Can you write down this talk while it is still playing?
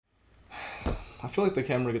I feel like the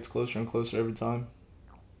camera gets closer and closer every time.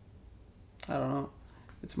 I don't know.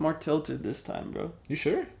 It's more tilted this time, bro. You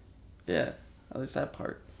sure? Yeah, at least that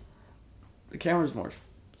part. The camera's more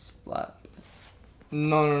flat.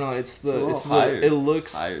 No. It's higher. It looks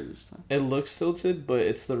it's higher this time. It looks tilted, but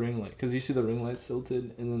it's the ring light. Cause you see the ring light's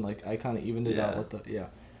tilted, and then like I kind of evened it out with the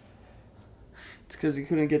It's because you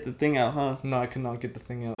couldn't get the thing out, huh? No, I could not get the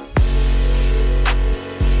thing out.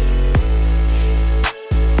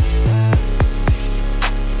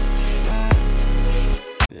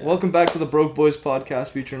 Welcome back to the Broke Boys podcast,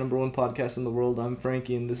 feature #1 podcast in the world. I'm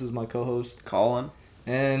Frankie, and this is my co-host Colin.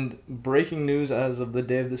 And breaking news as of the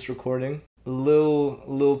day of this recording: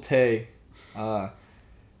 Lil Tay,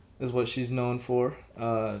 is what she's known for,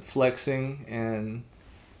 flexing and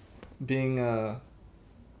being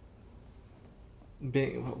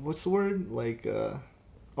what's the word? Like a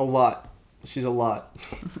lot. She's a lot.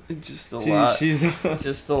 Just a lot. She's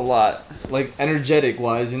just a lot. Like energetic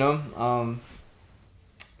wise, you know.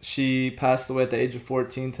 She passed away at the age of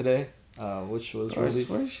 14 today, which was released.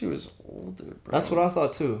 I swear she was older, bro. That's what I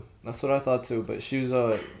thought too. But she's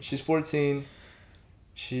 14.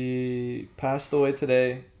 She passed away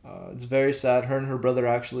today. It's very sad. Her and her brother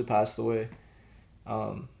actually passed away.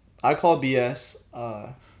 I call BS.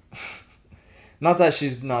 Not that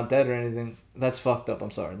she's not dead or anything. That's fucked up. I'm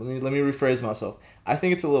sorry. Let me rephrase myself. I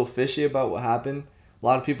think it's a little fishy about what happened. A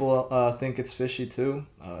lot of people think it's fishy too,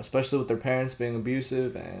 especially with their parents being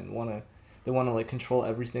abusive and they wanna like control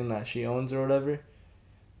everything that she owns or whatever.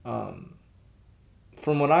 From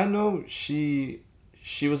what I know, she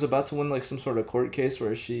was about to win like some sort of court case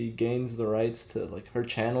where she gains the rights to like her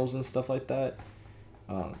channels and stuff like that,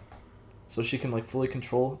 so she can like fully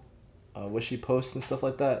control what she posts and stuff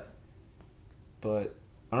like that. But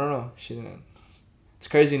I don't know. She didn't. It's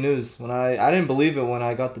crazy news. When I didn't believe it when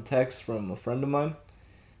I got the text from a friend of mine.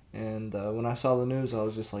 And when I saw the news, I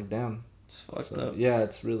was just like, damn. It's fucked up. Yeah,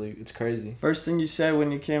 it's crazy. First thing you said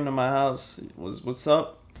when you came to my house was, "What's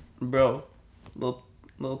up, bro?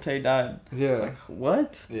 Lil Tay died." Yeah. It's like,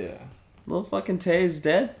 what? Yeah. Lil fucking Tay is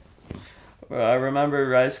dead? Bro, I remember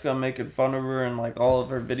Rice Gum making fun of her and like all of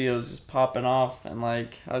her videos just popping off and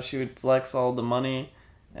like how she would flex all the money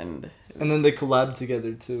and then they collabed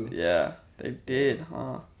together too. Yeah, they did,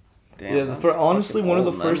 huh? Damn, yeah, honestly, one of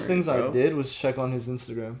the first things bro. I did was check on his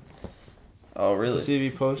Instagram. Oh, really? To see if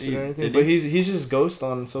he posted or anything. But he's just ghost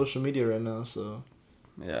on social media right now, so.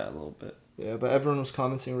 Yeah, a little bit. Yeah, but everyone was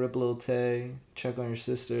commenting, "Rip Lil Tay, check on your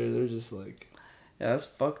sister." They're just like. Yeah, that's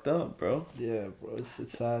fucked up, bro. Yeah, bro, it's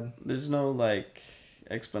sad. There's no like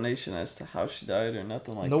explanation as to how she died or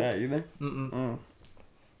nothing like that either.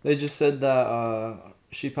 They just said that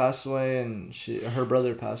she passed away and her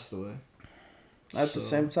brother passed away. At the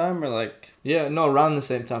same time, or like... Yeah, no, around the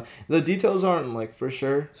same time. The details aren't, like, for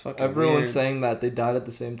sure. It's fucking Everyone's weird. saying that they died at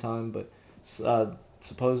the same time, but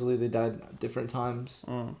supposedly they died at different times.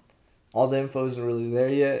 All the info isn't really there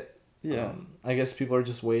yet. Yeah. I guess people are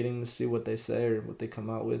just waiting to see what they say or what they come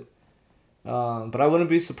out with. But I wouldn't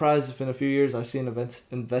be surprised if in a few years I see an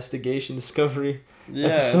investigation discovery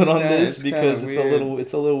episode on this because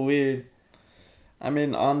it's a little weird. I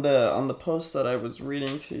mean, on the post that I was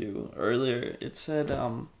reading to you earlier, it said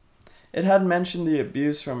it had mentioned the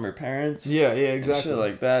abuse from her parents. Yeah, exactly. Shit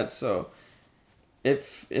like that. So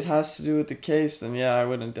if it has to do with the case, then yeah, I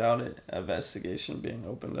wouldn't doubt it. Investigation being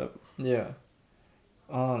opened up. Yeah.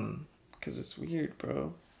 Cause it's weird,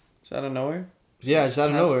 bro. It's out of nowhere. Yeah, it's out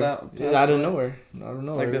of nowhere. Out of nowhere.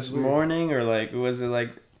 Like this morning, or like was it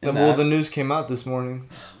like? The news came out this morning.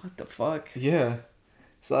 What the fuck? Yeah.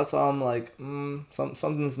 So that's why I'm like,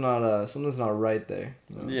 something's not right there.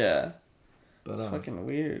 You know? Yeah. But it's fucking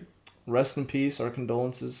weird. Rest in peace. Our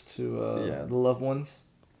condolences to the loved ones,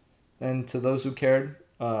 and to those who cared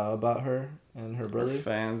about her and her brother. Her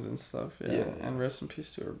fans and stuff. Yeah. And rest in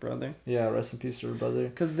peace to her brother. Yeah, rest in peace to her brother.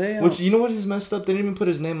 Cause they. Which you know what is messed up? They didn't even put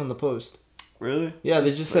his name on the post. Really? Yeah,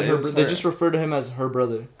 they just said her. They just referred to him as her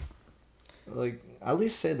brother. Like, at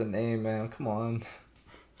least say the name, man. Come on.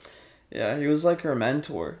 Yeah, he was like her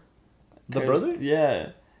mentor. The brother? Yeah.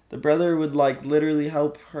 The brother would like literally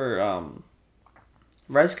help her.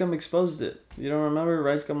 Rice Gum exposed it. You don't remember?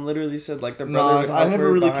 Rice Gum literally said like the brother would help her. I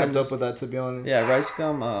never really kept up with that, to be honest. Yeah, Rice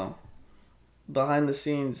Gum, behind the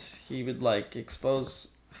scenes, he would like expose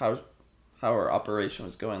how her operation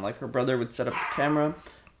was going. Like her brother would set up the camera,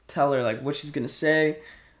 tell her like what she's gonna say,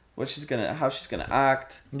 how she's gonna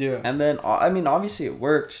act. Yeah. And then I mean, obviously it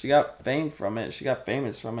worked. She got fame from it. She got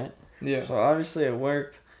famous from it. Yeah. So obviously it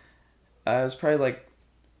worked. It was probably like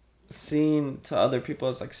seen to other people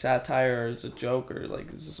as like satire or as a joke or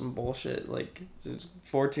like this is some bullshit. Like this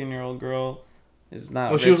 14-year-old girl is not.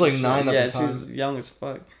 Well, she was rich like as 9 shit. at Yeah, the time. she was young as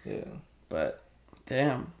fuck. Yeah. But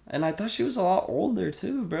damn, and I thought she was a lot older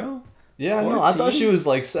too, bro. Yeah, no, I thought she 14? was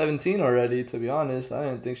like 17 already, to be honest. I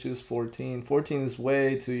didn't think she was 14. 14 is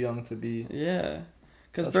way too young to be. Yeah,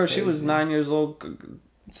 cause That's bro, she was crazy. 9 years old,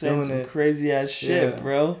 saying Doing some it. crazy ass shit, Yeah.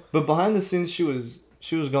 bro. But behind the scenes, she was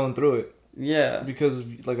going through it Yeah, because,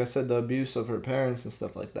 like I said, the abuse of her parents and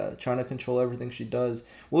stuff like that, trying to control everything she does.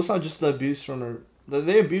 Well, it's not just the abuse from her.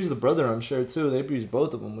 They abuse the brother, I'm sure too. They abuse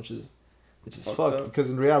both of them, which is Fucked fucked up.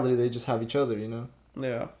 because in reality they just have each other, you know.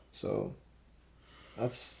 yeah, So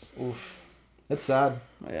that's oof. That's sad.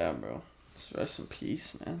 yeah, bro. Just rest in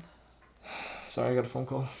peace, man. Sorry, I got a phone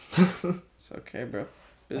call. It's okay, bro.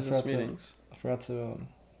 Business forgot to- meetings. I forgot to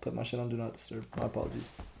put my shit on Do Not Disturb. My apologies.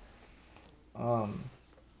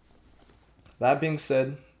 That being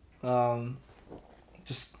said,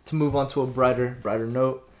 just to move on to a brighter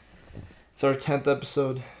note. It's our 10th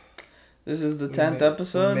episode. This is the We 10th made-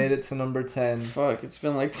 episode. We made it to number 10. Fuck, it's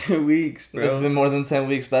been like 2 weeks, bro. It's been more than 10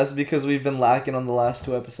 weeks, but that's because we've been lacking on the last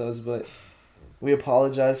 2 episodes, but we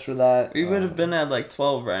apologize for that. We would have been at like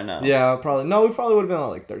 12 right now. Yeah, probably. No, we probably would have been at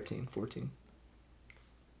like 13, 14.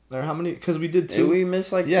 Or how many? Because we did 2. We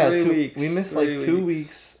missed like 3 2 weeks. We missed 3 like 2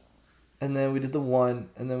 weeks, and then we did the 1,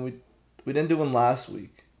 and then we didn't do one last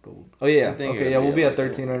week. But oh yeah, I think okay, it'll yeah, we'll be like at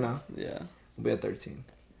 13 right now. Yeah. We'll be at 13.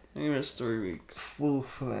 We missed 3 weeks.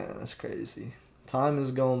 Oof, man, that's crazy. Time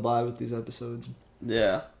is going by with these episodes.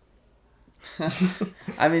 Yeah.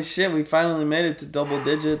 I mean, shit, we finally made it to double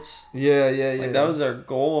digits. Yeah. Like, that was our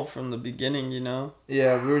goal from the beginning, you know?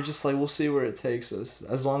 Yeah, we were just like, we'll see where it takes us.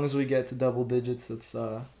 As long as we get to double digits, it's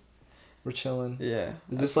we're chilling. Yeah.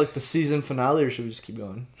 Is this like the season finale, or should we just keep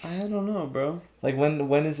going? I don't know, bro. Like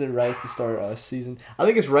when is it right to start season? I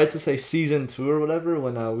think it's right to say season 2 or whatever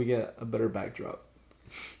when we get a better backdrop.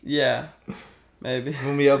 Yeah. Maybe.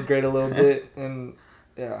 When we upgrade a little bit, and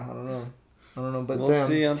yeah, I don't know, but We'll damn,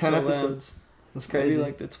 see 10 until then. episodes. That's crazy. Maybe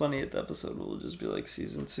like the 20th episode will just be like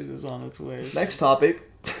season 2 is on its way. Next topic.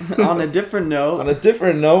 On a different note. On a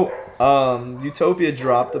different note, Utopia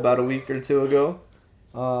dropped about a week or 2 ago.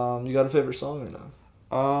 You got a favorite song or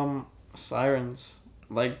no? Sirens.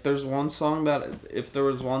 Like, there's one song that, if there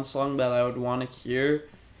was one song that I would want to hear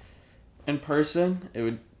in person, it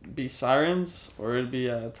would be Sirens, or it'd be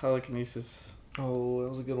Telekinesis. Oh, that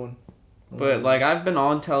was a good one. But, like, I've been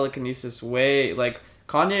on Telekinesis way, like,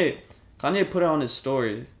 Kanye put it on his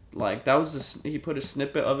story. Like, that was he put a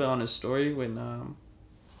snippet of it on his story when,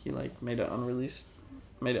 he, like, made it unreleased.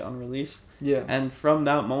 Yeah. And from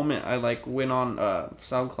that moment, I, like, went on,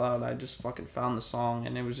 SoundCloud, I just fucking found the song,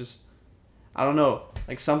 and it was just, I don't know,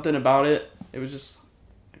 like, something about it, it was just,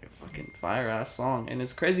 like, a fucking fire-ass song. And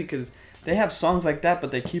it's crazy, because they have songs like that,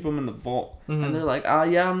 but they keep them in the vault. Mm-hmm. And they're like,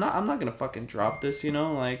 yeah, I'm not gonna fucking drop this, you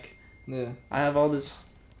know, like, Yeah. I have all this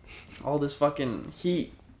fucking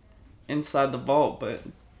heat inside the vault, but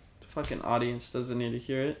the fucking audience doesn't need to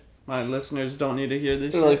hear it. My listeners don't need to hear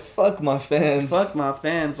this They're shit. like, fuck my fans. Fuck my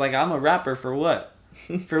fans. Like, I'm a rapper for what?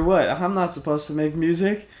 For what? I'm not supposed to make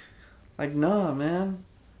music? Like, nah, man.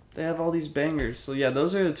 They have all these bangers. So, yeah,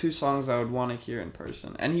 those are the 2 songs I would want to hear in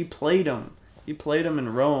person. And he played them. He played them in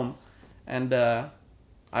Rome. And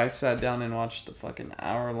I sat down and watched the fucking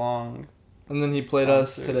hour-long... And then he played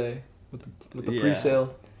us today with the Yeah.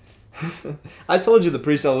 pre-sale. I told you the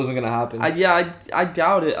pre-sale wasn't gonna happen. I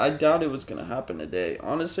doubt it. I doubt it was gonna happen today.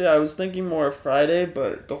 Honestly, I was thinking more of Friday,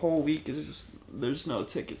 but the whole week is just there's no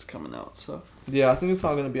tickets coming out. So Yeah, I think it's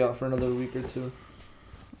not gonna be out for another week or 2.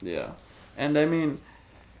 yeah, and I mean,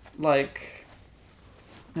 like,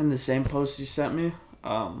 in the same post you sent me,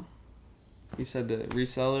 he said that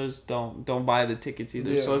resellers don't buy the tickets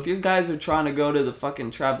either. Yeah. So if you guys are trying to go to the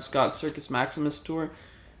fucking Travis Scott Circus Maximus tour,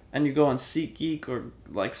 and you go on SeatGeek or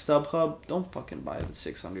like StubHub, don't fucking buy the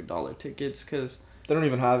 $600 tickets, because They don't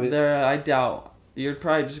even have it. I doubt you're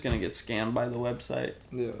probably just gonna get scammed by the website.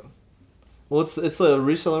 Yeah. Well, it's a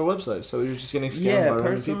reseller website, so you're just getting scammed by Yeah, random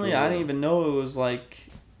personally, people. I didn't even know it was like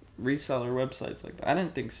reseller websites like that. I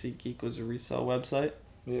didn't think SeatGeek was a resale website.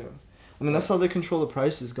 Yeah. I mean, that's how they control the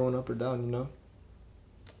prices going up or down, you know?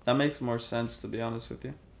 That makes more sense, to be honest with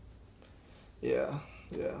you. Yeah.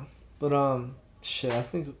 But, shit, I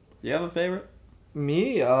think... You have a favorite?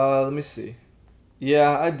 Me? Let me see.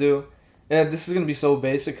 Yeah, I do. Yeah, this is gonna be so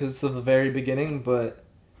basic because it's at the very beginning, but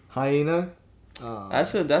Hyena.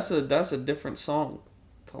 That's a different song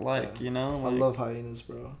to like, Yeah. you know? I Like, love Hyenas,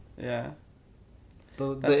 bro. Yeah.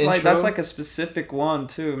 The That's intro, like a specific one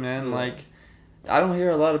too, man. Yeah. Like, I don't hear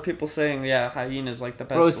a lot of people saying, yeah, Hyena's like the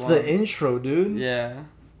best bro, it's one. the intro, dude. Yeah.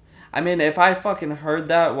 I mean, if I fucking heard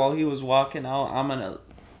that while he was walking out, I'm gonna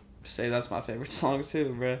say that's my favorite song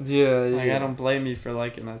too, bro. Yeah, yeah. Like I don't blame you for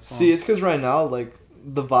liking that song. See, it's because right now, like,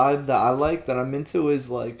 the vibe that I like, that I'm into, is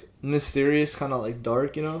like mysterious, kind of like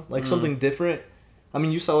dark, you know, like something different. I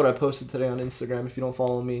mean, you saw what I posted today on Instagram. If you don't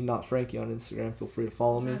follow me, not Frankie on Instagram, feel free to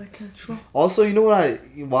follow me. Out of control. Also, you know why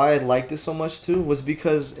I liked it so much too was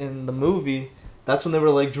because in the movie, that's when they were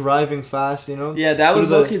like driving fast, you know. Yeah, that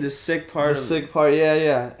was okay. The sick part. The sick part, yeah,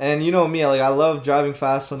 yeah. And you know me, like I love driving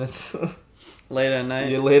fast when it's late at night.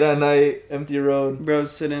 Yeah, late at night, empty road. Bro,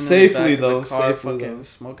 sitting safely in the back though, of the car, safely fucking though.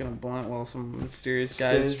 smoking a blunt while some mysterious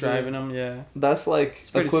guys driving them. Yeah, that's like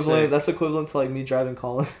it's pretty equivalent. sick. That's equivalent to like me driving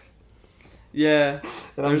Colin. Yeah,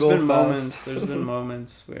 and there's I'm been going moments. fast. There's been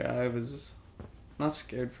moments where I was not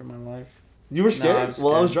scared for my life. You were scared I was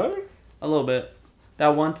while I was scared. driving. A little bit.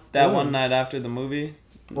 That one night after the movie.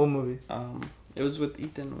 What movie? It was with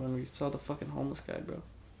Ethan when we saw the fucking homeless guy, bro.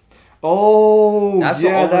 Oh, that's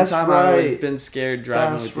yeah, the only time right. I've been scared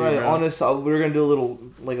driving that's with right. you, bro. Honest, we're gonna do a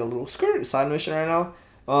little skirt side mission right now.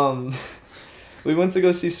 We went to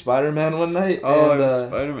go see Spider-Man one night. Oh, and, it was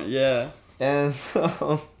Spider-Man. Yeah. And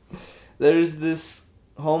there's this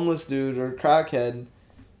homeless dude or crackhead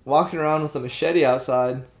walking around with a machete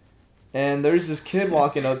outside, and there's this kid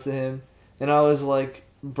walking up to him, and I was like,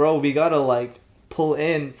 bro, we gotta like pull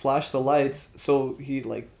in, flash the lights, so he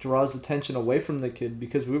like draws attention away from the kid,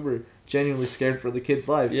 because we were genuinely scared for the kid's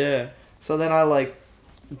life. Yeah. So then I like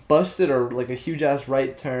busted like a huge ass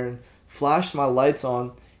right turn, flashed my lights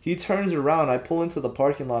on. He turns around, I pull into the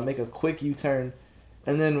parking lot, make a quick U-turn,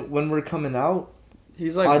 and then when we're coming out,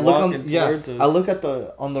 he's like walking towards us. I look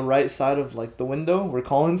on the right side of like the window where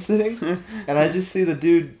Colin's sitting, and I just see the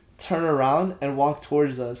dude turn around and walk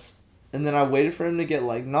towards us. And then I waited for him to get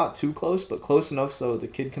like not too close, but close enough so the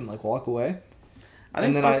kid can like walk away. I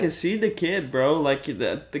didn't fucking see the kid, bro. Like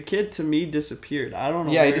the kid to me disappeared. I don't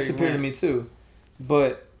know. Yeah, he disappeared to me too.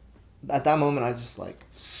 But at that moment, I just like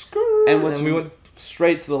screw. And we went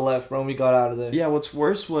straight to the left, bro. And we got out of there. Yeah, what's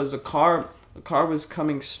worse was a car was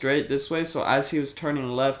coming straight this way. So as he was turning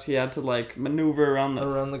left, he had to like maneuver around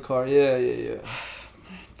the car. Yeah.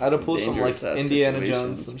 I had to pull some like Indiana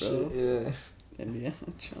Jones, some bro. shit. Yeah. Indiana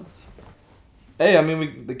Jones. Hey, I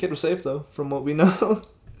mean, the kid was safe though, from what we know.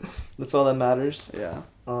 That's all that matters. Yeah.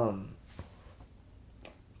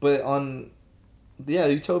 But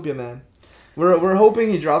Utopia, man. We're hoping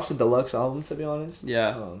he drops a deluxe album, to be honest.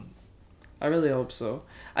 Yeah. I really hope so.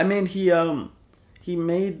 I mean, he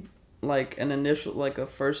made like an initial like a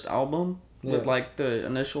first album with like the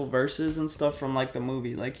initial verses and stuff from like the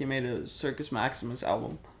movie. Like he made a Circus Maximus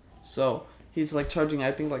album. So, he's like charging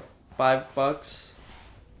I think like $5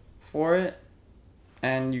 for it.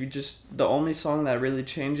 And the only song that really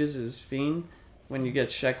changes is Fiend, when you get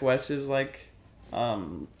Sheck West's like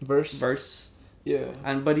verse.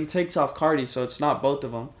 Yeah. But he takes off Cardi, so it's not both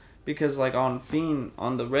of them, because like on Fiend,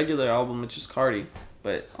 on the regular album it's just Cardi,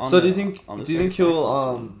 but on do you think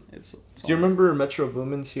he'll it's do you remember Metro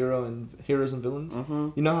Boomin's Heroes and Villains? Mm-hmm.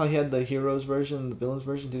 You know how he had the Heroes version and the Villains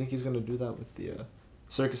version? Do you think he's gonna do that with the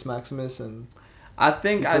Circus Maximus and I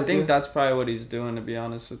think that's probably what he's doing, to be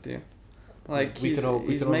honest with you. Like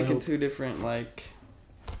he's making two different, like,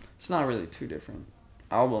 it's not really two different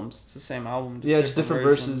albums. It's the same album. Just it's different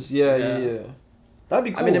verses. Yeah. That'd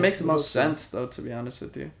be cool. I mean, it makes the most sense though, to be honest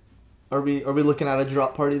with you. Are we looking at a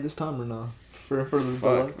drop party this time or not? For the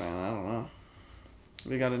deluxe? Man, I don't know.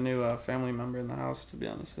 We got a new family member in the house, to be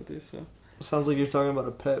honest with you. So. Sounds like you're talking about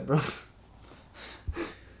a pet, bro.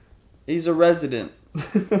 He's a resident.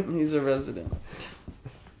 He's a resident.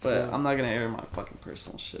 But I'm not gonna air my fucking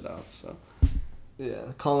personal shit out, so.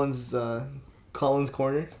 Yeah, Colin's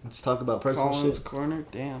corner. Just talk about personal Colin's shit. corner?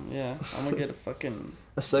 Damn, yeah. I'm gonna get a fucking...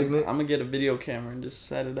 a segment? I'm gonna get a video camera and just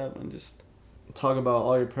set it up and just... talk about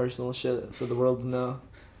all your personal shit for the world to know.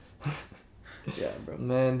 Yeah, bro.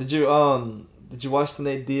 Man, did you watch the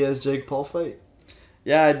Nate Diaz Jake Paul fight?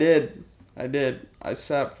 Yeah, I did. I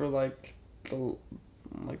sat for like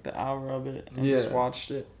the hour of it and just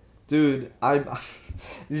watched it. Dude, did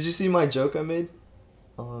you see my joke I made?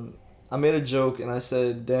 I made a joke and I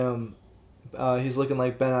said, damn, he's looking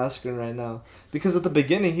like Ben Askren right now. Because at the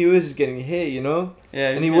beginning he was just getting hit, you know? Yeah.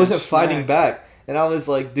 And he wasn't fighting back. And I was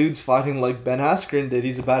like, dude's fighting like Ben Askren did.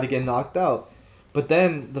 He's about to get knocked out. But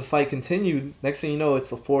then the fight continued. Next thing you know, it's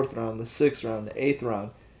the 4th round, the 6th round, the 8th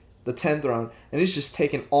round, the 10th round. And he's just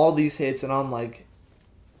taking all these hits. And I'm like,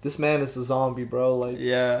 this man is a zombie, bro. Like,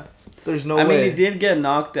 yeah. There's no way. I mean, he did get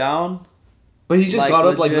knocked down. But he just got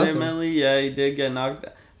up like nothing. Legitimately, yeah, he did get knocked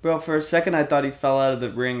down. Bro, for a second I thought he fell out of the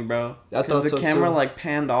ring, bro. Because the camera like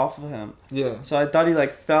panned off of him. Yeah. So I thought he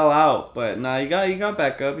like fell out, but nah, he got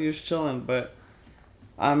back up. He was chilling, but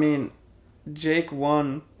I mean, Jake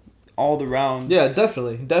won all the rounds. Yeah,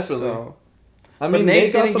 definitely. So, I but mean,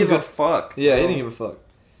 Nate got didn't some give good. a fuck. Yeah, he bro. didn't give a fuck.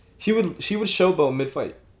 He would showboat mid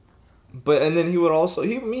fight, and then he would also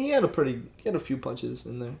he had a few punches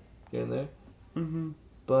in there, here and there. Mhm.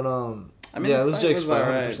 But I mean, yeah, the it was fight Jake's was fight,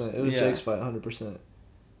 alright. 100%. It was Yeah. Jake's fight, 100%.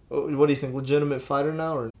 What do you think? Legitimate fighter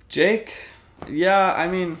now, or Jake, yeah, I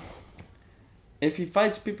mean, if he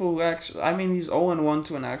fights people who actually, I mean, he's 0-1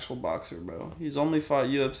 to an actual boxer, bro. He's only fought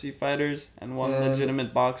UFC fighters and one And-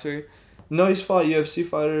 legitimate boxer. no? He's fought UFC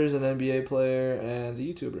fighters, an NBA player, and a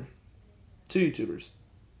YouTuber. 2 YouTubers.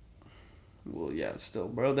 Well, yeah, still,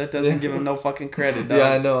 bro. That doesn't give him no fucking credit, dog.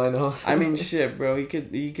 Yeah, I know. I mean, shit, bro. He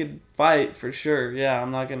could fight for sure. Yeah, I'm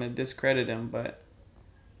not gonna discredit him, but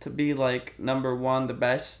to be like number one, the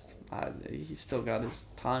best, he still got his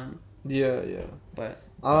time. Yeah. But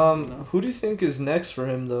who do you think is next for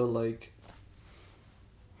him though? Like,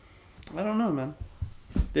 I don't know, man.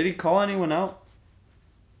 Did he call anyone out?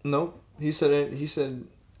 nope. He said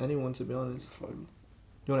anyone, to be honest. You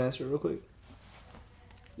want to answer it real quick?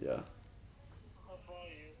 Yeah.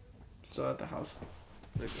 Still at the house.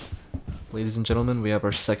 Ladies and gentlemen, we have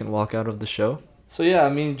our second walkout of the show. So yeah, I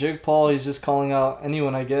mean, Jake Paul, he's just calling out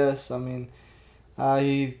anyone, I guess. I mean,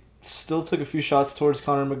 he still took a few shots towards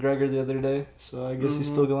Conor McGregor the other day, so I guess he's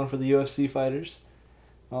still going for the UFC fighters.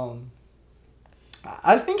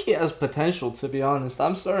 I think he has potential, to be honest.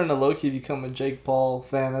 I'm starting to low-key become a Jake Paul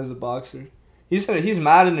fan as a boxer. He's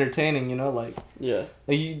mad entertaining, you know, like Yeah.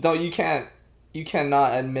 you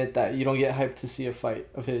cannot admit that you don't get hyped to see a fight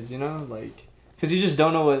of his, you know, like, because you just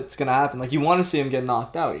don't know what's gonna happen. Like, you want to see him get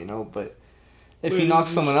knocked out, you know, but if he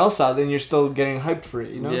knocks someone else out, then you're still getting hyped for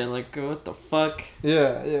it, you know. Yeah, like what the fuck?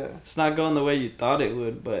 Yeah. It's not going the way you thought it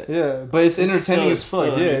would, but Yeah, but it's entertaining as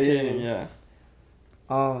fuck. Yeah. Yeah.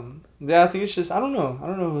 Yeah, I think it's just I don't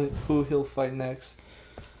know who he'll fight next.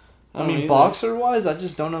 I mean, either. boxer wise, I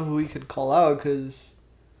just don't know who he could call out because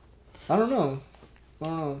I don't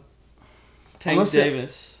know. Tank Unless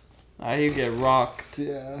Davis. He'd get rocked.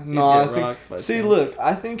 Yeah, He'd no, I get think. rocked by See, Tank. look,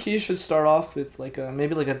 I think he should start off with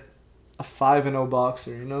maybe a 5-0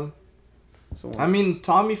 boxer. You know, So, I mean,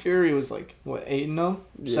 Tommy Fury was like what 8-0,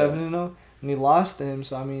 Yeah. 7-0, and he lost to him.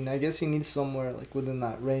 So I mean, I guess he needs somewhere like within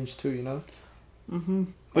that range too. You know, Mm-hmm.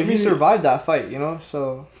 but he survived that fight. You know,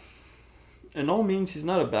 so In all means, he's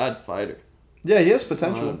not a bad fighter. yeah, he has He's not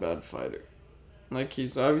potential. a bad fighter. Like,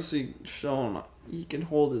 he's obviously shown he can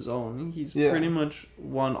hold his own. He's Yeah. pretty much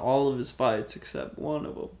won all of his fights except one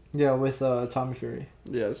of them. Yeah, with Tommy Fury.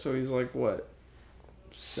 Yeah, so he's like, what?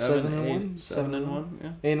 7-1? 7-1,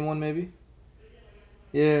 yeah. 8-1 maybe.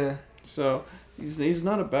 Yeah. So, he's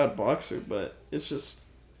not a bad boxer, but it's just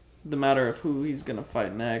the matter of who he's going to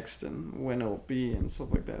fight next and when it'll be and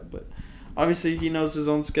stuff like that. But obviously, he knows his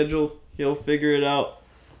own schedule. He'll figure it out.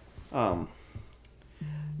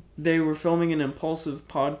 They were filming an Impulsive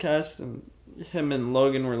podcast, and him and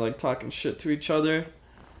Logan were like talking shit to each other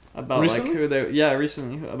about Recently?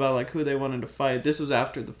 recently about who they wanted to fight. This was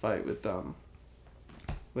after the fight with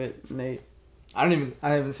Nate. I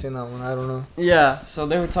haven't seen that one. I don't know. Yeah, so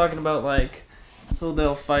they were talking about who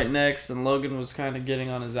they'll fight next, and Logan was kind of getting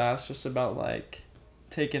on his ass just about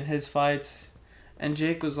taking his fights. And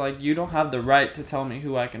Jake was like, "You don't have the right to tell me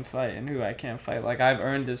who I can fight and who I can't fight. Like, I've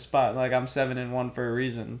earned this spot. Like, I'm 7-1 for a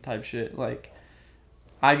reason," type shit. Like,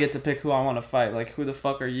 I get to pick who I want to fight. Like, who the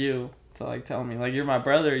fuck are you to tell me? Like, you're my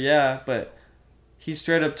brother, yeah, but he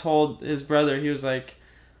straight up told his brother, he was like,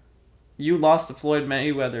 "You lost to Floyd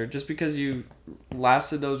Mayweather. Just because you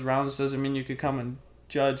lasted those rounds doesn't mean you could come and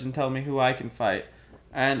judge and tell me who I can fight."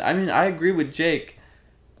 And I mean, I agree with Jake.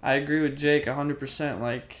 100%.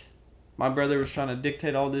 Like, my brother was trying to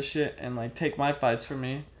dictate all this shit and take my fights from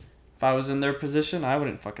me. If I was in their position, I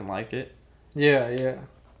wouldn't fucking like it. Yeah.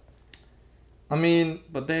 I mean,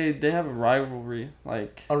 But they have a rivalry,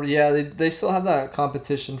 they still have that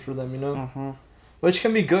competition for them, you know, uh-huh. which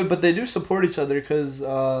can be good. But they do support each other because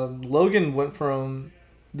Logan went from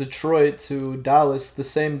Detroit to Dallas the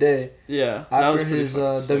same day Yeah, after his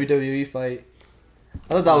WWE fight.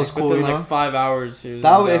 I thought that was cool. Within You know? 5 hours, he was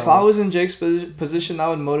That in if I Dallas. was in Jake's position, that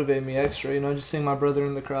would motivate me extra. You know, just seeing my brother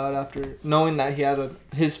in the crowd after knowing that he had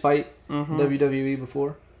his fight Mhm. WWE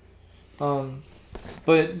before.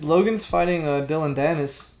 But Logan's fighting Dylan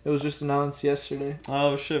Dennis. It was just announced yesterday.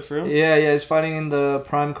 Oh shit, for real? Yeah, he's fighting in the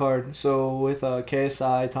Prime card. So with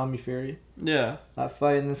KSI, Tommy Fury. Yeah. That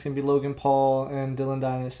fight, and it's gonna be Logan Paul and Dylan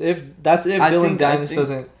Dennis. If Dylan I Dennis think-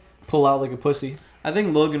 doesn't pull out like a pussy. I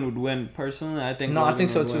think Logan would win personally. I think No, Logan I think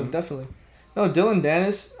so would too. win. Definitely. No, Dylan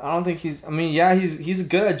Dennis. I don't think he's. I mean, yeah, he's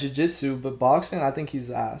good at jiu-jitsu, but boxing, I think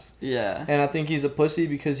he's ass. Yeah. And I think he's a pussy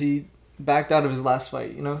because he backed out of his last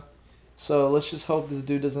fight. You know, So let's just hope this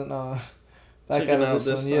dude doesn't back Chicken out out of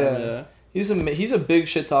this one. time, Yeah. He's a big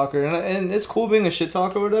shit talker, and it's cool being a shit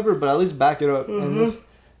talker or whatever, but at least back it up. And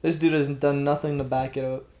this dude hasn't done nothing to back it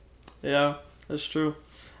up. Yeah, that's true.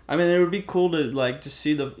 I mean, it would be cool to like just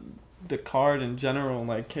see the card in general,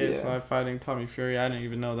 like KSI fighting Tommy Fury. I didn't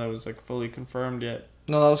even know that was like fully confirmed yet.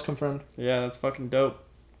 No, that was confirmed. Yeah, that's fucking dope.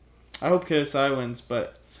 I hope KSI wins,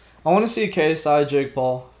 but I want to see KSI Jake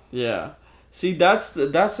Paul. yeah. See, that's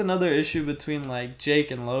another issue between like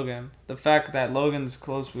Jake and Logan. The fact that Logan's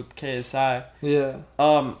close with KSI. Yeah.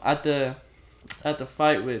 At the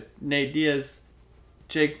fight with Nate Diaz,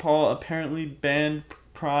 Jake Paul apparently banned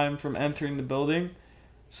Prime from entering the building,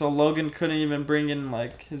 so Logan couldn't even bring in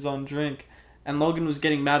like his own drink, and Logan was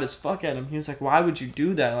getting mad as fuck at him. He was like, "Why would you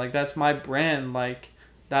do that? Like that's my brand. Like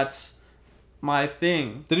that's my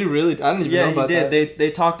thing." Did he really? I didn't even know about that. Yeah, he did.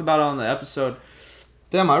 They talked about it on the episode.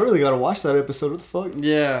 Damn, I really gotta watch that episode. What the fuck?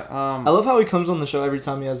 Yeah. I love how he comes on the show every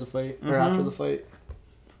time he has a fight or after the fight.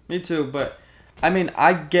 Me too, but I mean,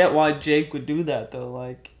 I get why Jake would do that though.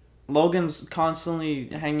 Like, Logan's constantly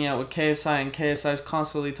hanging out with KSI, and KSI's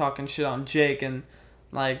constantly talking shit on Jake, and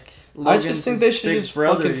like, Logan's I just think they should just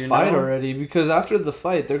fucking fight already, because after the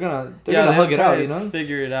fight, they're gonna hug it out, you know?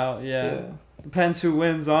 Figure it out, yeah. Depends who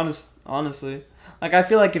wins, honestly. Like, I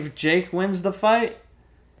feel like if Jake wins the fight,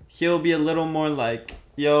 he'll be a little more like,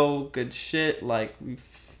 yo, good shit, like, we've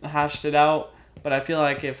hashed it out. But I feel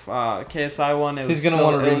like if KSI won, it would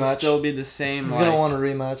still be the same. He's gonna want a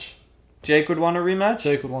rematch. Jake would want a rematch?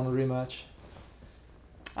 Jake would want a rematch.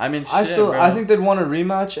 I mean, I think they'd want a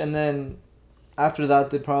rematch, and then after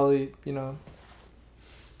that, they'd probably,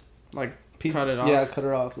 like, cut it off. Yeah, cut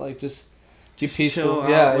it off. Like, just be peaceful.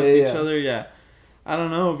 With each other, yeah. I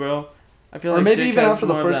don't know, bro. I feel like maybe Jake even has after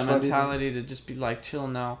more the first of that mentality to just be like, chill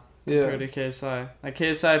now, compared to KSI. Like,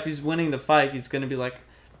 KSI, if he's winning the fight, he's gonna be like,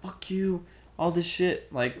 fuck you, all this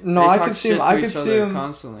shit. Like, no, I could see him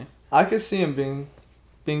constantly. I could see him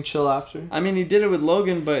being chill after. I mean, he did it with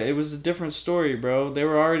Logan, but it was a different story, bro. They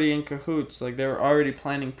were already in cahoots. Like, they were already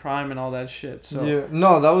planning Prime and all that shit. So yeah,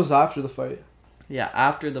 no, that was after the fight. Yeah,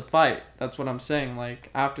 after the fight. That's what I'm saying. Like,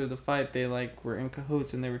 after the fight, they like were in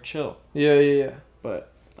cahoots and they were chill. Yeah.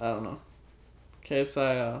 But I don't know.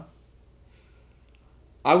 KSI.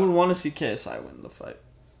 I would want to see KSI win the fight,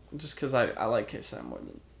 just because I like KSI more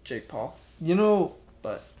than Jake Paul.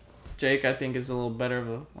 But Jake, I think, is a little better of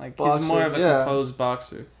a boxer, he's more of a composed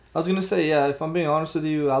boxer. I was gonna say, yeah, if I'm being honest with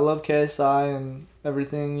you, I love KSI and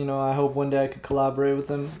everything. I hope one day I could collaborate with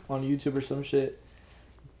him on YouTube or some shit.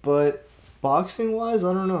 But boxing wise,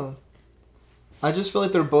 I don't know. I just feel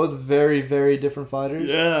like they're both very, very different fighters.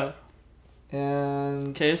 Yeah.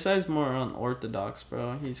 And KSI's more unorthodox,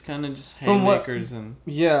 bro. He's kind of just haymakers and.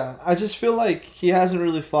 Yeah, I just feel like he hasn't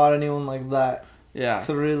really fought anyone like that. Yeah.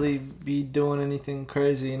 To really be doing anything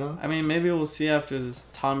crazy, I mean, maybe we'll see after this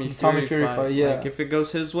Tommy Fury fight. Yeah. Like, if it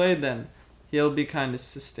goes his way, then he'll be kind of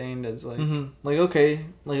sustained as like. Like, okay,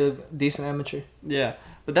 like a decent amateur. Yeah,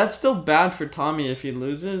 but that's still bad for Tommy if he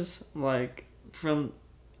loses. Like,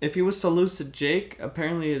 if he was to lose to Jake,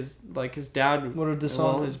 apparently his dad would have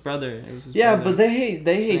disowned his brother. It was his brother. But they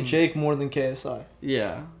hate Jake more than KSI.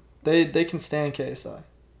 Yeah. They can stand KSI.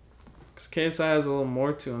 Because KSI has a little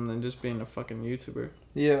more to him than just being a fucking YouTuber.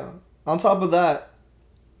 Yeah. On top of that,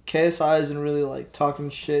 KSI isn't really talking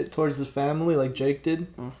shit towards the family like Jake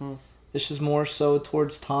did. Mm-hmm. It's just more so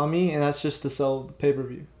towards Tommy, and that's just to sell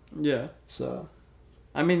pay-per-view. Yeah. So.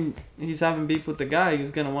 I mean, he's having beef with the guy.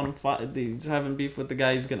 He's gonna want to fight. He's having beef with the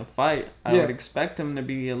guy he's gonna fight. I would expect him to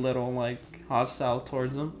be a little hostile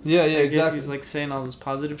towards him. Yeah, exactly. If he's saying all this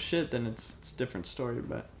positive shit, then it's a different story.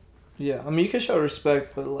 But yeah, I mean, you can show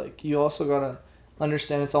respect, but you also gotta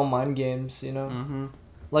understand it's all mind games, Mm-hmm.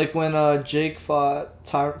 Like when Jake fought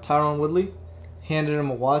Tyron Woodley, handed him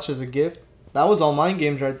a watch as a gift. That was all mind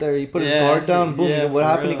games right there. He put his guard down, boom. What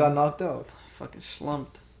happened? Real. He got knocked out. Fucking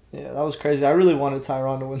slumped. Yeah, that was crazy. I really wanted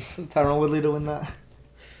Tyron Woodley to win that.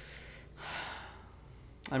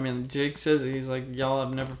 I mean, Jake says it. He's like, y'all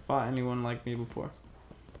have never fought anyone like me before.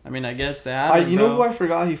 I mean, I guess they have. You know who I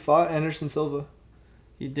forgot he fought? Anderson Silva.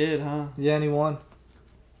 He did, huh? Yeah, and he won.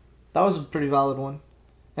 That was a pretty valid one.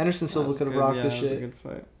 Anderson Silva could have rocked this shit. That was a good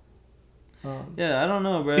fight. Yeah, I don't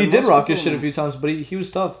know, bro. He did rock his shit a few times, but he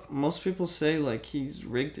was tough. Most people say he's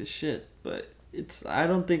rigged his shit, but I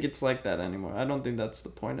don't think it's like that anymore. I don't think that's the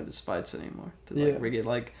point of his fights anymore. To rig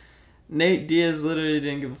it. Nate Diaz literally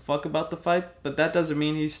didn't give a fuck about the fight, but that doesn't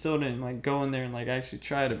mean he still didn't go in there and actually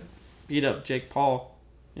try to beat up Jake Paul.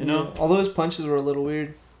 You know? Although his punches were a little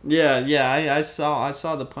weird. Yeah, I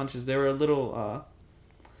saw the punches. They were a little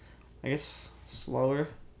I guess slower.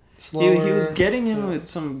 slower. He was getting him with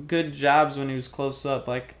some good jabs when he was close up,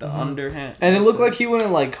 like the underhand. And it looked like he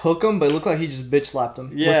wouldn't like hook him, but it looked like he just bitch slapped him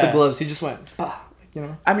with the gloves. He just went, bah, you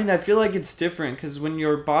know. I mean, I feel like it's different because when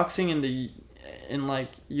you're boxing in like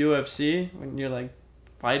UFC, when you're like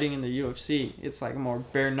fighting in the UFC, it's like more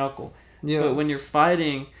bare knuckle. Yeah. But when you're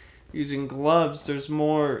fighting using gloves, there's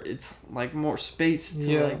more. It's like more space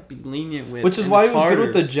to like be lenient with. Which is why he was good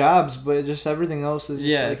with the jabs, but just everything else is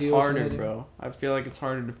just like it's harder, bro. I feel like it's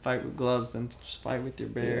harder to fight with gloves than to just fight with your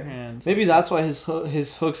bare hands. Maybe that's why his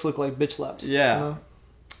hooks look like bitch slaps. Yeah. You know?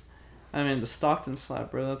 I mean, the Stockton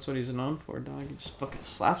slap, bro. That's what he's known for, dog. He just fucking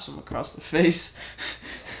slaps him across the face.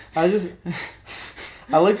 I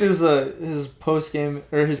like his post game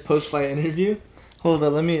or his post fight interview. Hold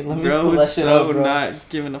on, let me bro pull was that shit so up, bro. Not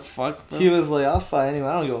giving a fuck, bro. He was like, I'll fight anyway.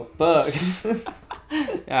 I don't give a fuck.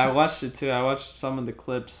 Yeah, I watched it too. I watched some of the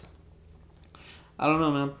clips. I don't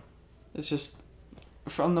know, man. It's just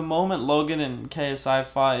from the moment Logan and KSI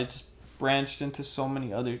fought, it just branched into so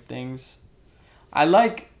many other things. I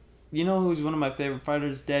like, you know who's one of my favorite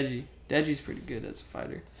fighters? Deji. Deji's pretty good as a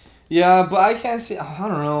fighter. Yeah, but I can't see. I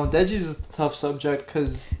don't know. Deji's a tough subject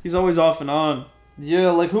because he's always off and on.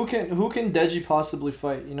 Yeah, like who can Deji possibly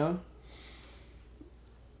fight? You know,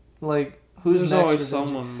 like who's There's next always for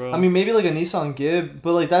someone, Deji? bro. I mean, maybe like a Nissan Gibb,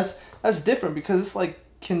 but like that's different because it's like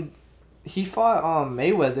he fought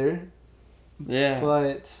Mayweather? Yeah,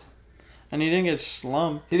 but and he didn't get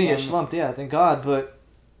slumped. He didn't get slumped. Yeah, thank God. But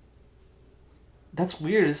that's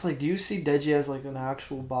weird. It's like, do you see Deji as like an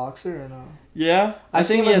actual boxer or no? Yeah, I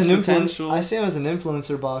see him as an potential. I see him as an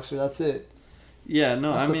influencer boxer. That's it. Yeah,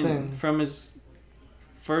 no, I mean from his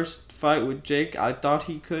first fight with Jake, I thought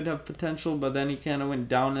he could have potential, but then he kind of went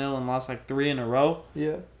downhill and lost like 3 in a row.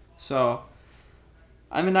 Yeah. So,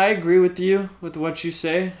 I mean, I agree with you with what you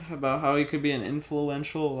say about how he could be an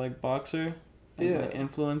influential like boxer, like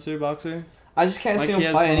influencer boxer. I just can't see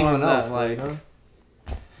him fight anyone else, like. You know?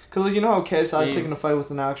 Cause like you know how KSI was taking a fight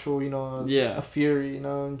with an actual, a Fury,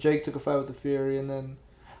 and Jake took a fight with the Fury, and then,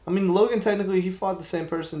 I mean Logan technically he fought the same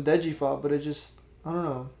person Deji fought, but it just I don't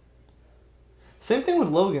know. Same thing with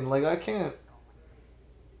Logan. Like I can't.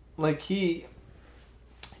 Like he's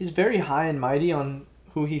very high and mighty on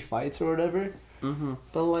who he fights or whatever. Mm-hmm.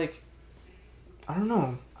 But like, I don't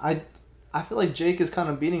know. I feel like Jake is kind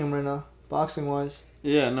of beating him right now, boxing wise.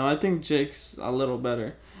 Yeah, no, I think Jake's a little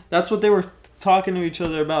better. That's what they were talking to each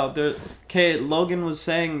other about. Logan was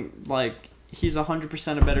saying like he's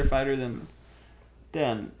 100% a better fighter than.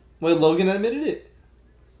 Wait, Logan admitted it.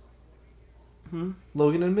 Hmm?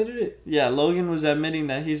 Logan admitted it. Yeah, Logan was admitting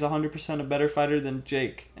that he's 100% a better fighter than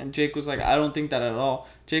Jake. And Jake was like, I don't think that at all.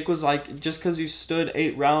 Jake was like, just because you stood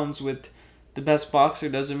 8 rounds with the best boxer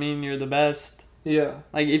doesn't mean you're the best. Yeah.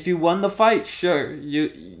 Like, if you won the fight, sure.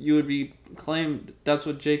 You would be claimed. That's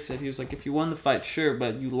what Jake said. He was like, if you won the fight, sure,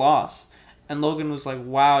 but you lost. And Logan was like,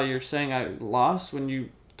 wow, you're saying I lost when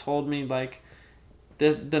you told me, like,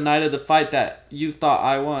 the night of the fight that you thought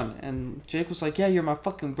I won. And Jake was like, yeah, you're my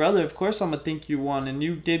fucking brother. Of course I'm going to think you won and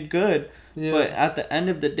you did good. Yeah. But at the end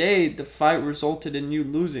of the day, the fight resulted in you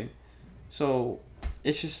losing. So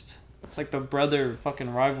it's like the brother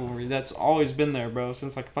fucking rivalry. That's always been there, bro,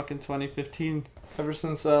 since like fucking 2015. Ever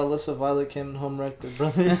since Alyssa Violet came and home wrecked their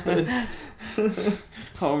brother.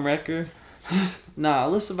 Home wrecker? Nah,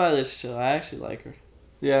 Alyssa Violet's chill. I actually like her.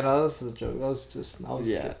 Yeah, no, this is a joke. That was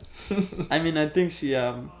yeah. I mean, I think she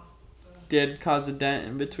did cause a dent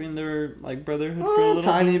in between their like brotherhood for a little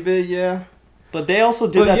tiny bit, yeah. But they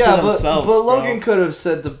also did that to themselves. But Logan could have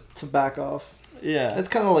said to back off. Yeah. It's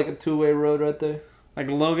kind of like a 2-way road right there. Like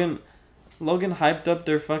Logan hyped up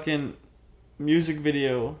their fucking music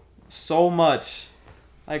video so much.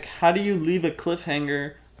 Like, how do you leave a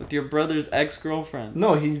cliffhanger with your brother's ex-girlfriend?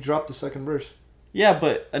 No, he dropped the second verse. Yeah,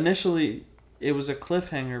 but initially it was a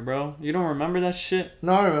cliffhanger, bro. You don't remember that shit?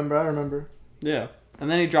 No, I remember. Yeah. And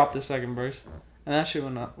then he dropped the second verse. And that shit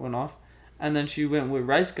went off. And then she went with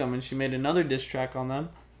Rice Gum and she made another diss track on them.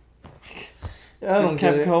 Yeah, I just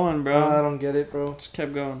kept going, bro. I don't get it, bro. Just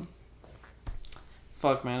kept going.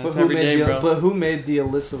 Fuck, man. It's every day, bro. But who made the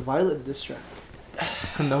Alyssa Violet diss track?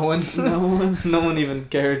 No one. No one even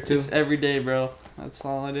cared to. It's every day, bro. That's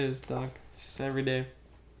all it is, dog. It's just every day.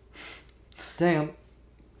 Damn.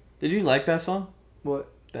 Did you like that song?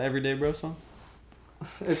 What? The Everyday Bro song?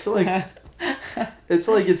 It's like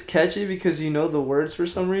it's catchy because you know the words for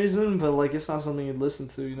some reason, but like it's not something you'd listen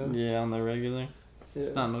to, you know? Yeah, on the regular. Yeah.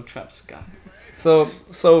 It's not no trap ska. So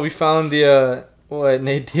we found the what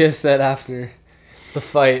Nate Diaz said after the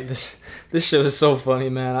fight. This shit was so funny,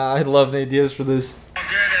 man. I love Nate Diaz for this. I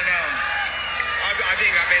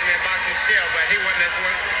think I made him in boxing still, but he wasn't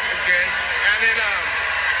as good. And then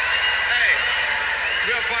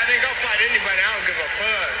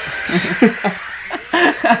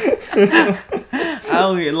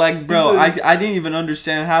Like, bro, I didn't even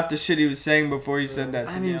understand half the shit he was saying before he said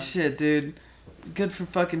that to me. I mean, shit, dude. Good for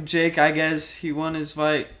fucking Jake, I guess. He won his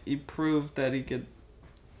fight. He proved that he could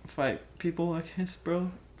fight people, I guess,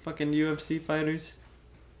 bro. Fucking UFC fighters.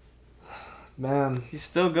 Man. He's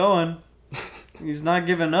still going. He's not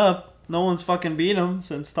giving up. No one's fucking beat him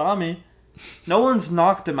since Tommy. No one's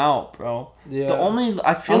knocked him out, bro. Yeah. The only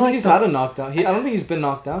I don't think he's had a knockdown. I don't think he's been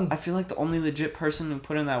knocked down. I feel like the only legit person who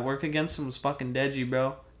put in that work against him was fucking Deji,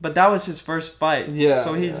 bro. But that was his first fight. Yeah.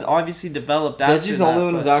 So he's obviously developed after Deji's the only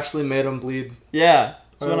one who's actually made him bleed. Yeah.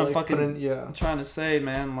 That's what like I'm fucking trying to say,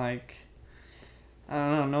 man. Like,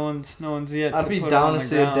 I don't know. No one's yet. I'd be down to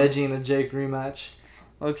see a Deji and a Jake rematch.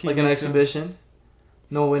 Like an exhibition.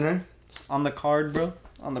 No winner. On the card, bro.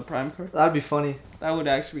 On the prime card. That'd be funny. That would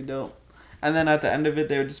actually be dope. And then at the end of it,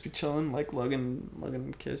 they would just be chilling, like Logan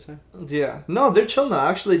and Kiss. Yeah. No, they're chilling now.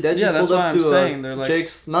 Actually, Deji pulled up to they're like,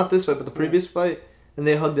 Jake's, not this fight, but the previous fight, and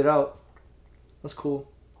they hugged it out. That's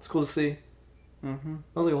cool. It's cool to see. Mm-hmm.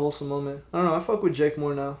 That was like a wholesome moment. I don't know. I fuck with Jake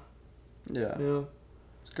more now. Yeah. Yeah.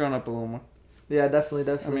 He's grown up a little more. Yeah,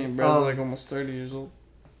 definitely. I mean, bro's like almost 30 years old.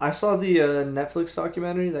 I saw the Netflix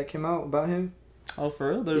documentary that came out about him. Oh, for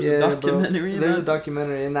real? There's a documentary. There's a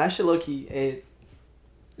documentary, and that shit low-key,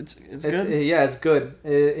 It's good? Yeah, it's good.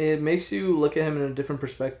 It makes you look at him in a different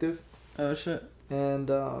perspective. Oh, shit. And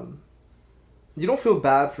you don't feel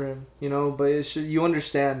bad for him, you know, but it's just, you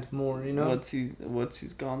understand more, you know? What's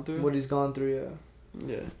he's gone through? What he's gone through,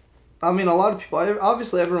 yeah. Yeah. I mean, a lot of people,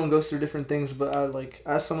 obviously everyone goes through different things, but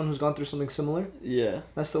as someone who's gone through something similar, yeah,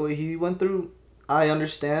 that's the way he went through. I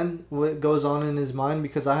understand what goes on in his mind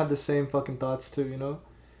because I have the same fucking thoughts too, you know?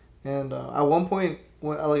 And at one point,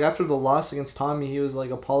 after the loss against Tommy, he was like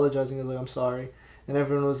apologizing. He was like, "I'm sorry," and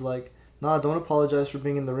everyone was like, "Nah, don't apologize for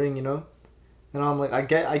being in the ring," you know. And I'm like, I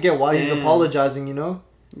get why he's apologizing, you know.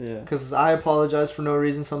 Yeah. Because I apologize for no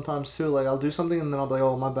reason sometimes too. Like I'll do something and then I'll be like,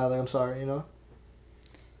 "Oh, my bad," like I'm sorry, you know.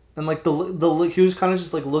 And like the look, he was kind of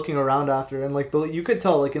just like looking around after, and like you could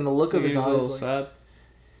tell like in the look of his eyes, he was a little like, sad.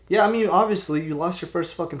 Yeah, I mean, obviously you lost your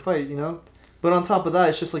first fucking fight, you know. But on top of that,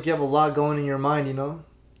 it's just like you have a lot going in your mind, you know.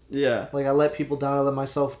 Yeah. Like, I let people down, I let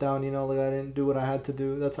myself down, you know, like, I didn't do what I had to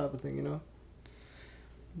do, that type of thing, you know?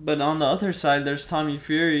 But on the other side, there's Tommy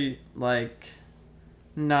Fury, like,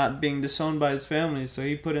 not being disowned by his family, so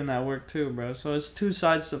he put in that work too, bro. So it's two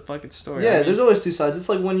sides to the fucking story. Yeah, there's always two sides. It's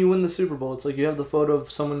like when you win the Super Bowl, it's like you have the photo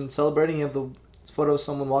of someone celebrating, you have the photo of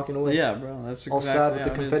someone walking away. Yeah, bro, that's exactly... All sad with the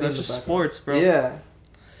confetti that's just sports, bro. Yeah.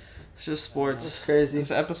 It's just sports. It's crazy. This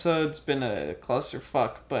episode's been a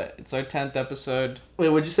clusterfuck, but it's our 10th episode. Wait,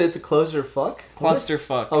 would you say it's a clusterfuck?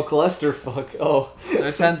 Clusterfuck. Oh, clusterfuck. Oh. It's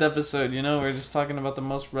our 10th episode, you know? We're just talking about the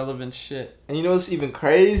most relevant shit. And you know what's even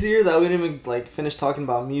crazier? That we didn't even, like, finish talking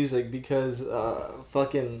about music because,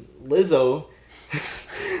 fucking Lizzo...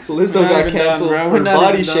 Lizzo got canceled for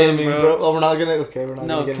body shaming, bro. Oh, we're not gonna... Okay, we're not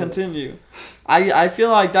gonna get continue. I feel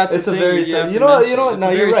like that's it's a very... You know what? No,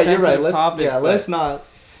 you're right. Let's not...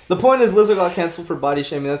 The point is Lizzo got canceled for body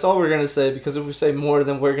shaming. That's all we're going to say, because if we say more,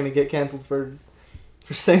 then we're going to get canceled for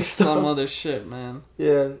saying stuff. Some other shit, man.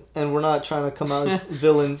 Yeah, and we're not trying to come out as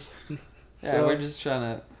villains. Yeah, so we're just trying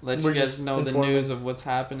to let you guys know the news of what's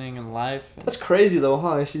happening in life. That's crazy, though,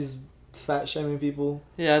 huh? She's fat shaming people.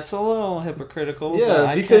 Yeah, it's a little hypocritical.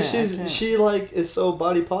 Yeah, because she like is so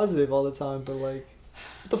body positive all the time, but like,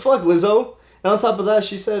 what the fuck, Lizzo? And on top of that,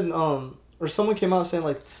 she said, or someone came out saying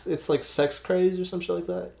like it's like sex craze or some shit like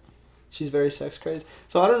that. She's very sex crazy.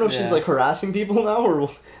 So I don't know if she's like harassing people now or I don't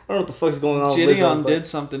know what the fuck's going on. Gideon did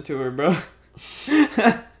something to her, bro.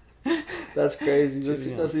 That's crazy.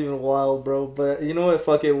 That's even wild, bro. But you know what?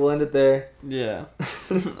 Fuck it. We'll end it there. Yeah.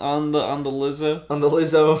 on the Lizzo. On the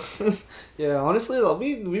Lizzo. Yeah. Honestly,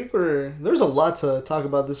 there's a lot to talk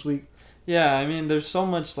about this week. Yeah. I mean, there's so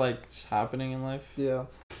much like just happening in life. Yeah.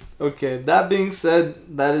 Okay. That being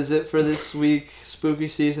said, that is it for this week. Spooky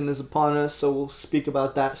season is upon us, so we'll speak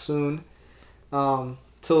about that soon.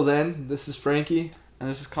 Till then, this is Frankie. And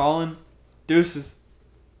this is Colin. Deuces.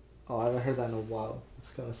 Oh, I haven't heard that in a while.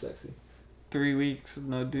 It's kind of sexy. 3 weeks of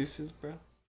no deuces, bro.